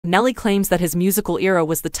Nelly claims that his musical era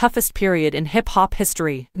was the toughest period in hip-hop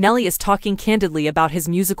history. Nelly is talking candidly about his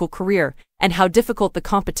musical career and how difficult the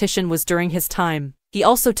competition was during his time. He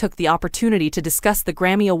also took the opportunity to discuss the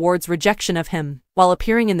Grammy Awards' rejection of him. While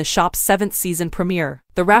appearing in the show's 7th season premiere,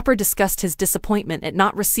 the rapper discussed his disappointment at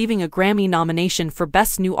not receiving a Grammy nomination for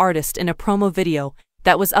Best New Artist in a promo video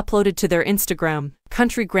that was uploaded to their Instagram.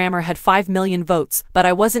 Country Grammar had 5 million votes, but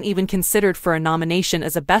I wasn't even considered for a nomination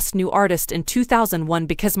as a Best New Artist in 2001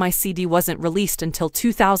 because my CD wasn't released until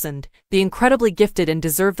 2000. The incredibly gifted and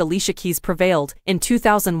deserved Alicia Keys prevailed. In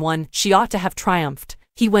 2001, she ought to have triumphed.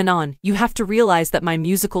 He went on, "You have to realize that my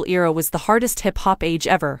musical era was the hardest hip-hop age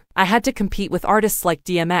ever. I had to compete with artists like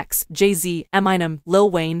DMX, Jay-Z, Eminem, Lil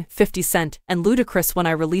Wayne, 50 Cent, and Ludacris when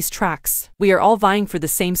I released tracks. We are all vying for the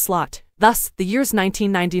same slot." Thus, the years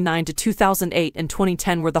 1999 to 2008 and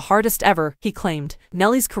 2010 were the hardest ever, he claimed.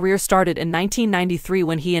 Nelly's career started in 1993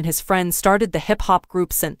 when he and his friends started the hip-hop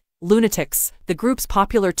group St. Lunatics. The group's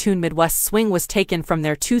popular tune Midwest Swing was taken from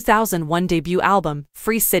their 2001 debut album,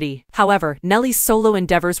 Free City. However, Nelly's solo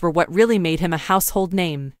endeavors were what really made him a household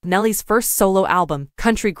name. Nelly's first solo album,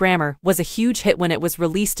 Country Grammar, was a huge hit when it was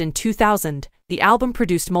released in 2000. The album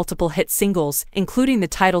produced multiple hit singles, including the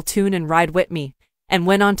title tune and Ride With Me, and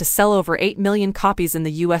went on to sell over 8 million copies in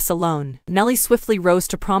the US alone. Nelly swiftly rose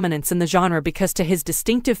to prominence in the genre because to his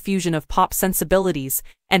distinctive fusion of pop sensibilities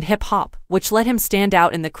and hip-hop, which let him stand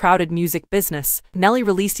out in the crowded music business. Nelly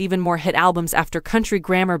released even more hit albums after Country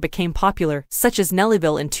Grammar became popular, such as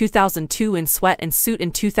Nellyville in 2002 and Sweat and Suit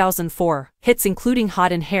in 2004. Hits including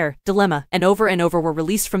Hot in Hair, Dilemma, and Over were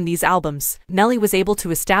released from these albums. Nelly was able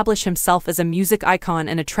to establish himself as a music icon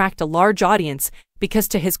and attract a large audience because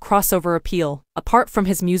to his crossover appeal. Apart from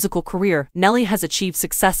his musical career, Nelly has achieved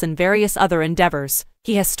success in various other endeavors.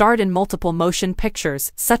 He has starred in multiple motion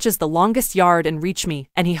pictures, such as The Longest Yard and Reach Me,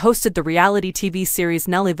 and he hosted the reality TV series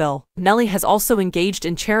Nellyville. Nelly has also engaged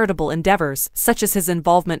in charitable endeavors, such as his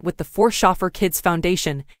involvement with the Forshofer Kids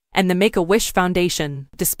Foundation and the Make-A-Wish Foundation.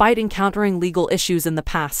 Despite encountering legal issues in the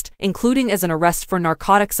past, including as an arrest for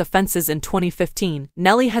narcotics offenses in 2015,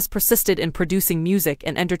 Nelly has persisted in producing music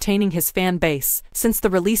and entertaining his fan base. Since the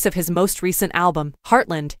release of his most recent album,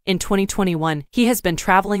 Heartland, in 2021, he has been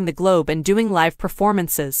traveling the globe and doing live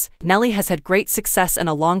performances. Nelly has had great success and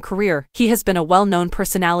a long career. He has been a well-known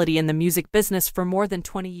personality in the music business for more than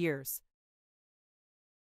 20 years.